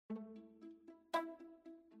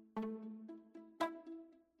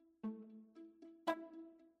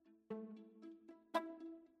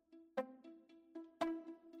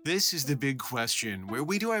This is the big question, where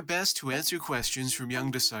we do our best to answer questions from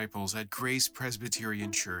young disciples at Grace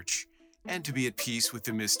Presbyterian Church, and to be at peace with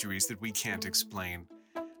the mysteries that we can't explain.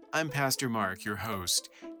 I'm Pastor Mark, your host,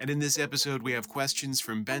 and in this episode we have questions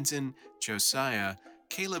from Benton, Josiah,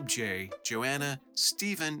 Caleb J., Joanna,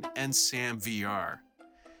 Stephen, and Sam VR.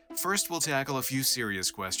 First, we'll tackle a few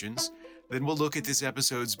serious questions, then we'll look at this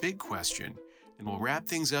episode's big question, and we'll wrap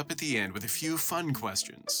things up at the end with a few fun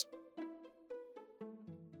questions.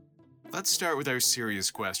 Let's start with our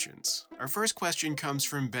serious questions. Our first question comes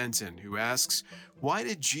from Benton, who asks, why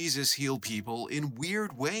did Jesus heal people in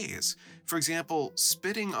weird ways? For example,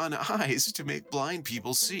 spitting on eyes to make blind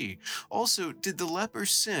people see. Also, did the leper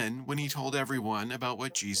sin when he told everyone about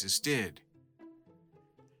what Jesus did?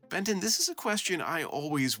 Benton, this is a question I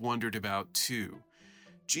always wondered about too.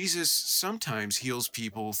 Jesus sometimes heals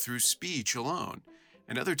people through speech alone,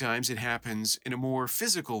 and other times it happens in a more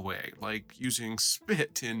physical way, like using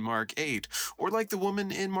spit in Mark 8, or like the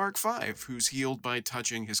woman in Mark 5, who's healed by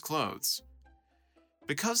touching his clothes.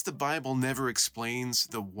 Because the Bible never explains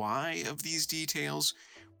the why of these details,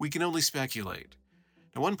 we can only speculate.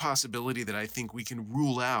 Now, one possibility that I think we can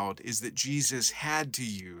rule out is that Jesus had to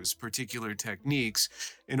use particular techniques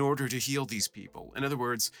in order to heal these people. In other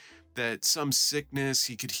words, that some sickness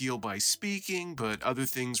he could heal by speaking, but other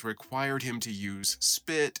things required him to use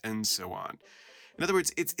spit and so on. In other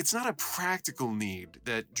words, it's not a practical need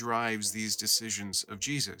that drives these decisions of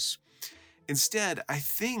Jesus. Instead, I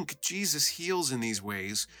think Jesus heals in these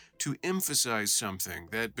ways to emphasize something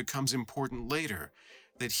that becomes important later,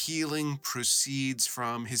 that healing proceeds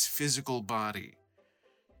from his physical body.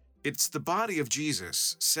 It's the body of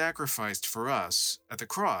Jesus, sacrificed for us at the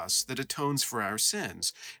cross, that atones for our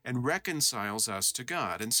sins and reconciles us to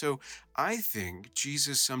God. And so I think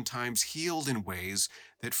Jesus sometimes healed in ways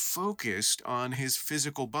that focused on his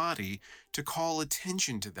physical body to call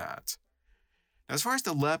attention to that. Now, as far as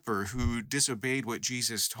the leper who disobeyed what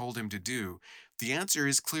Jesus told him to do, the answer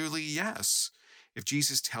is clearly yes. If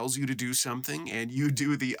Jesus tells you to do something and you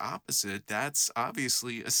do the opposite, that's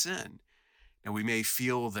obviously a sin. Now, we may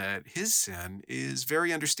feel that his sin is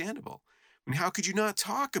very understandable. I mean, how could you not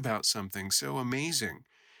talk about something so amazing?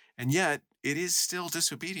 And yet, it is still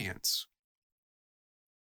disobedience.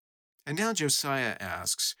 And now Josiah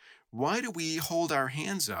asks, why do we hold our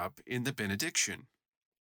hands up in the benediction?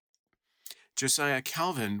 Josiah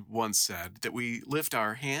Calvin once said that we lift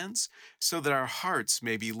our hands so that our hearts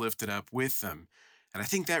may be lifted up with them. And I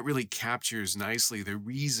think that really captures nicely the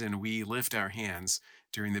reason we lift our hands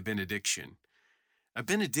during the benediction. A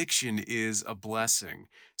benediction is a blessing.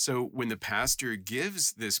 So when the pastor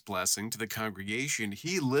gives this blessing to the congregation,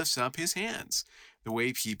 he lifts up his hands, the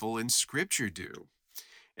way people in Scripture do.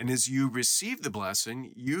 And as you receive the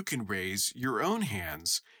blessing, you can raise your own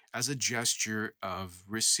hands as a gesture of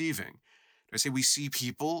receiving. I say we see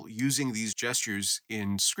people using these gestures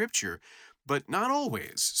in Scripture, but not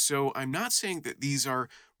always. So I'm not saying that these are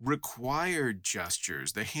required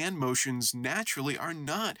gestures. The hand motions naturally are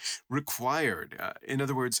not required. In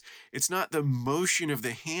other words, it's not the motion of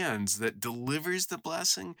the hands that delivers the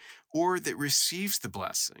blessing or that receives the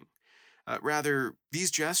blessing. Rather, these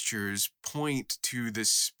gestures point to the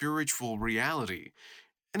spiritual reality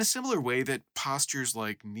in a similar way that postures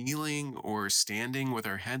like kneeling or standing with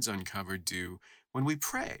our heads uncovered do when we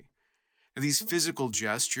pray. These physical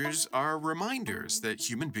gestures are reminders that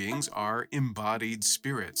human beings are embodied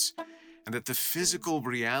spirits, and that the physical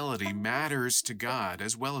reality matters to God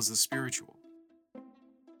as well as the spiritual.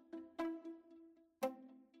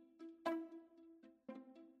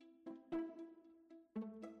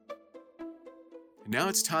 And now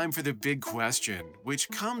it's time for the big question, which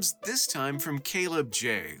comes this time from Caleb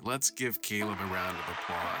J. Let's give Caleb a round of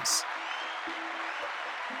applause.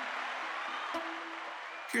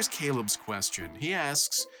 Here's Caleb's question. He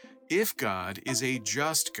asks, if God is a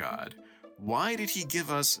just God, why did he give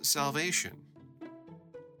us salvation?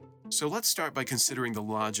 So let's start by considering the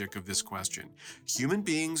logic of this question. Human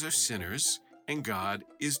beings are sinners, and God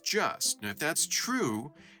is just. Now, if that's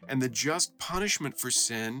true, and the just punishment for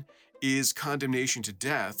sin is condemnation to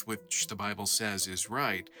death, which the Bible says is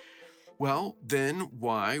right, well, then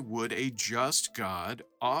why would a just God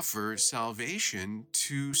offer salvation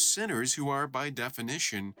to sinners who are, by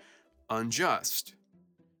definition, unjust?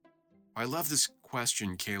 I love this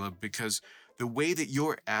question, Caleb, because the way that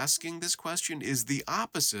you're asking this question is the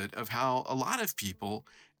opposite of how a lot of people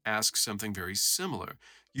ask something very similar.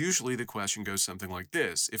 Usually the question goes something like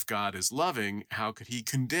this: if God is loving, how could he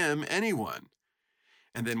condemn anyone?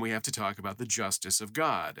 And then we have to talk about the justice of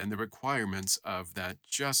God and the requirements of that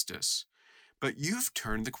justice. But you've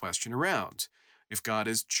turned the question around. If God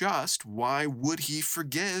is just, why would he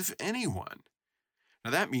forgive anyone?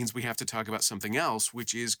 Now that means we have to talk about something else,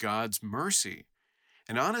 which is God's mercy.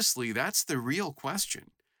 And honestly, that's the real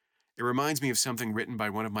question. It reminds me of something written by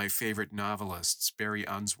one of my favorite novelists, Barry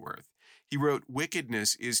Unsworth. He wrote,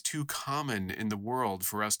 "Wickedness is too common in the world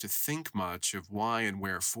for us to think much of why and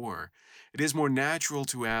wherefore. It is more natural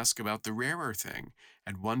to ask about the rarer thing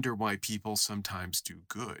and wonder why people sometimes do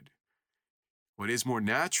good." What is more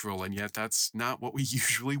natural, and yet that's not what we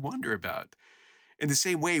usually wonder about. In the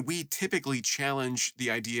same way, we typically challenge the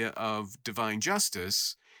idea of divine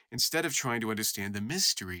justice instead of trying to understand the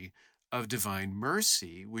mystery of divine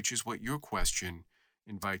mercy, which is what your question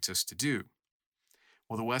invites us to do.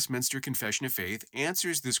 Well, the Westminster Confession of Faith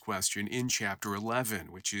answers this question in chapter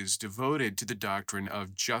 11, which is devoted to the doctrine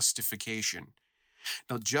of justification.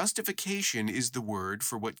 Now, justification is the word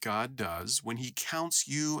for what God does when he counts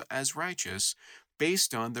you as righteous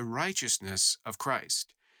based on the righteousness of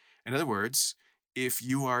Christ. In other words, if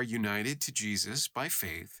you are united to Jesus by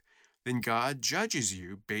faith, then God judges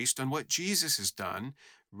you based on what Jesus has done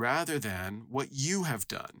rather than what you have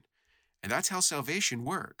done. And that's how salvation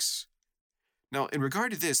works. Now, in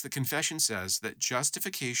regard to this, the confession says that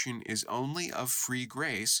justification is only of free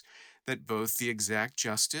grace, that both the exact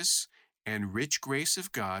justice and rich grace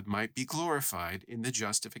of God might be glorified in the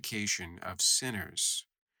justification of sinners.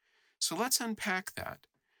 So let's unpack that.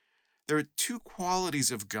 There are two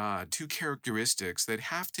qualities of God, two characteristics that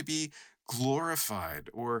have to be glorified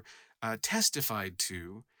or testified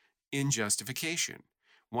to in justification.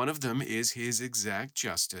 One of them is his exact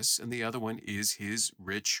justice, and the other one is his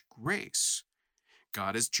rich grace.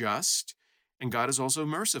 God is just, and God is also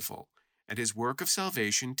merciful, and his work of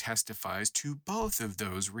salvation testifies to both of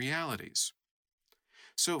those realities.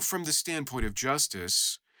 So, from the standpoint of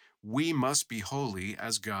justice, we must be holy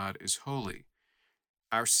as God is holy.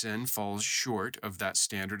 Our sin falls short of that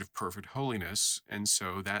standard of perfect holiness, and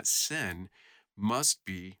so that sin must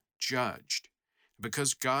be judged.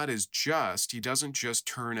 Because God is just, he doesn't just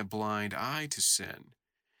turn a blind eye to sin.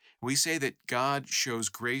 We say that God shows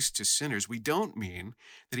grace to sinners. We don't mean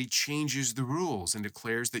that he changes the rules and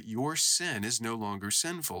declares that your sin is no longer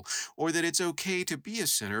sinful, or that it's okay to be a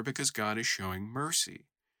sinner because God is showing mercy.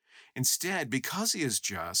 Instead, because he is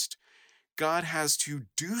just, God has to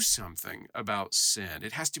do something about sin.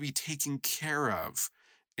 It has to be taken care of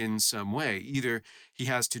in some way. Either he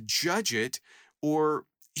has to judge it or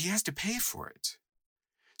he has to pay for it.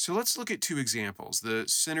 So let's look at two examples: the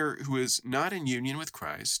sinner who is not in union with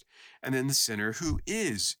Christ, and then the sinner who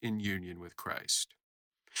is in union with Christ.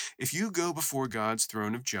 If you go before God's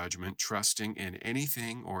throne of judgment trusting in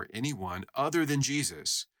anything or anyone other than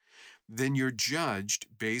Jesus, then you're judged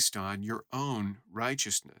based on your own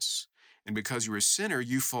righteousness. And because you're a sinner,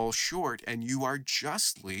 you fall short and you are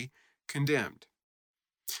justly condemned.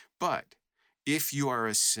 But if you are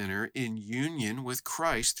a sinner in union with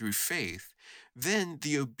Christ through faith, then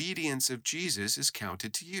the obedience of Jesus is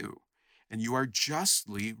counted to you, and you are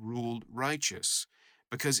justly ruled righteous,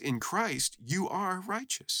 because in Christ you are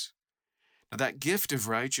righteous. Now, that gift of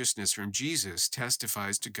righteousness from Jesus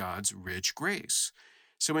testifies to God's rich grace.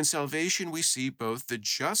 So in salvation, we see both the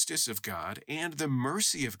justice of God and the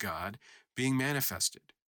mercy of God being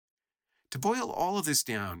manifested. To boil all of this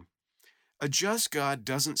down, a just God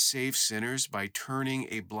doesn't save sinners by turning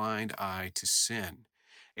a blind eye to sin.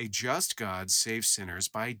 A just God saves sinners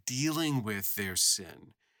by dealing with their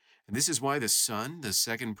sin. And this is why the Son, the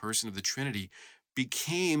second person of the Trinity,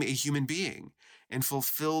 became a human being and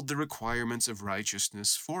fulfilled the requirements of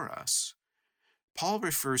righteousness for us. Paul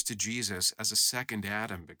refers to Jesus as a second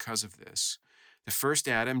Adam because of this. The first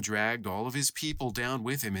Adam dragged all of his people down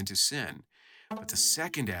with him into sin. But the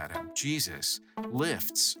second Adam, Jesus,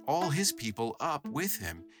 lifts all his people up with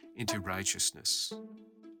him into righteousness.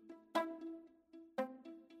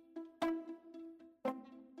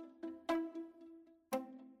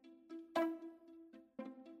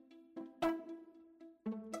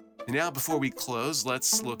 And now, before we close,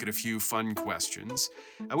 let's look at a few fun questions.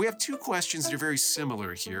 We have two questions that are very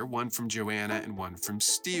similar here, one from Joanna and one from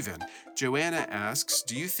Stephen. Joanna asks,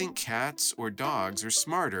 "Do you think cats or dogs are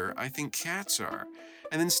smarter? I think cats are."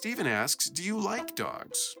 And then Stephen asks, "Do you like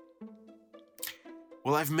dogs?"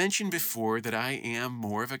 Well, I've mentioned before that I am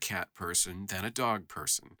more of a cat person than a dog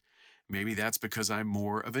person. Maybe that's because I'm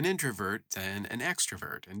more of an introvert than an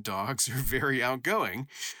extrovert, and dogs are very outgoing,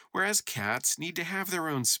 whereas cats need to have their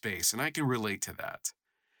own space, and I can relate to that.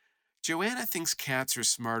 Joanna thinks cats are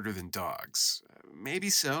smarter than dogs. Maybe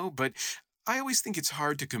so, but I always think it's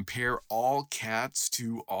hard to compare all cats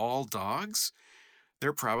to all dogs. There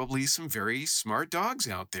are probably some very smart dogs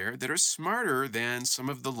out there that are smarter than some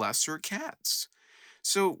of the lesser cats.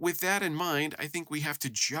 So, with that in mind, I think we have to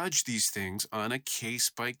judge these things on a case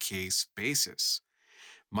by case basis.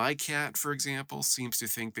 My cat, for example, seems to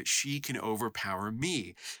think that she can overpower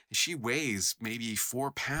me. She weighs maybe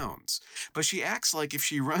 4 pounds, but she acts like if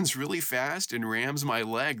she runs really fast and rams my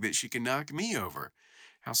leg that she can knock me over.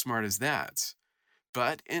 How smart is that?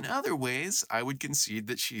 But in other ways, I would concede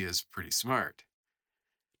that she is pretty smart.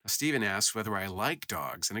 Now, Stephen asks whether I like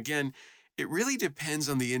dogs, and again, it really depends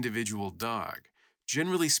on the individual dog.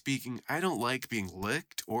 Generally speaking, I don't like being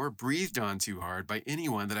licked or breathed on too hard by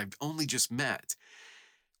anyone that I've only just met.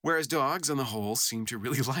 Whereas dogs, on the whole, seem to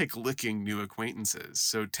really like licking new acquaintances,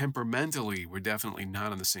 so temperamentally, we're definitely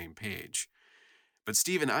not on the same page. But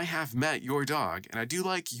Stephen, I have met your dog, and I do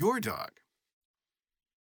like your dog.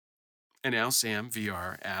 And now Sam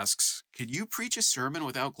VR asks, could you preach a sermon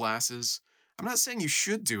without glasses? I'm not saying you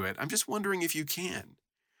should do it, I'm just wondering if you can.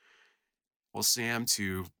 Well, Sam,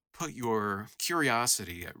 to put your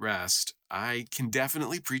curiosity at rest, I can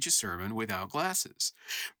definitely preach a sermon without glasses.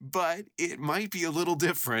 But it might be a little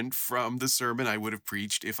different from the sermon I would have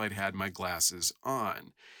preached if I'd had my glasses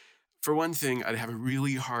on. For one thing, I'd have a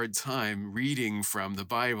really hard time reading from the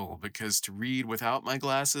Bible because to read without my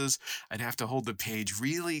glasses, I'd have to hold the page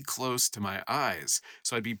really close to my eyes.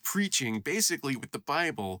 So I'd be preaching basically with the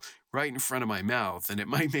Bible right in front of my mouth, and it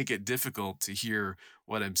might make it difficult to hear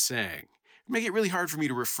what I'm saying. It'd make it really hard for me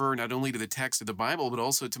to refer not only to the text of the Bible, but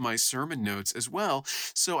also to my sermon notes as well.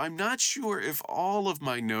 So I'm not sure if all of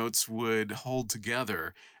my notes would hold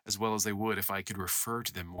together as well as they would if I could refer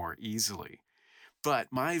to them more easily. But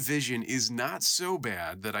my vision is not so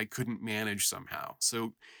bad that I couldn't manage somehow.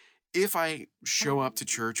 So if I show up to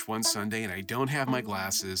church one Sunday and I don't have my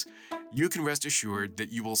glasses, you can rest assured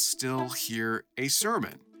that you will still hear a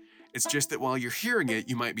sermon. It's just that while you're hearing it,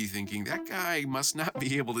 you might be thinking, that guy must not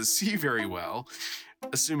be able to see very well,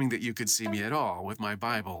 assuming that you could see me at all with my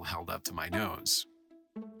Bible held up to my nose.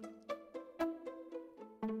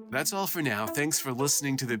 That's all for now. Thanks for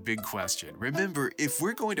listening to The Big Question. Remember, if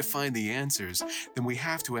we're going to find the answers, then we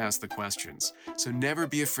have to ask the questions. So never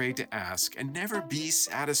be afraid to ask and never be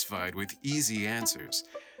satisfied with easy answers.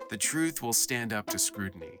 The truth will stand up to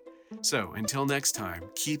scrutiny. So until next time,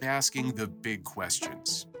 keep asking the big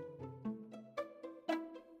questions.